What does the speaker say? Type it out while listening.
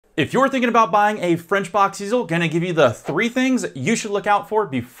If you're thinking about buying a French box easel, gonna give you the 3 things you should look out for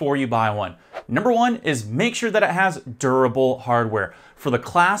before you buy one. Number 1 is make sure that it has durable hardware. For the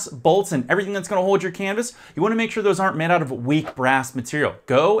clasp, bolts, and everything that's gonna hold your canvas, you wanna make sure those aren't made out of weak brass material.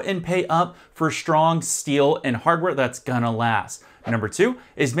 Go and pay up for strong steel and hardware that's gonna last. Number 2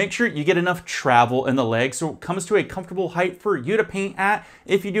 is make sure you get enough travel in the leg so it comes to a comfortable height for you to paint at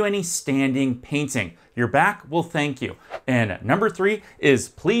if you do any standing painting. Your back will thank you. And number 3 is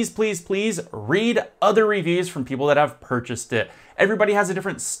please read other reviews from people that have purchased it. Everybody has a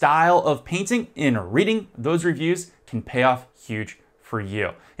different style of painting, and reading those reviews can pay off huge for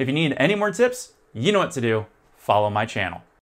you. If you need any more tips, you know what to do. Follow my channel.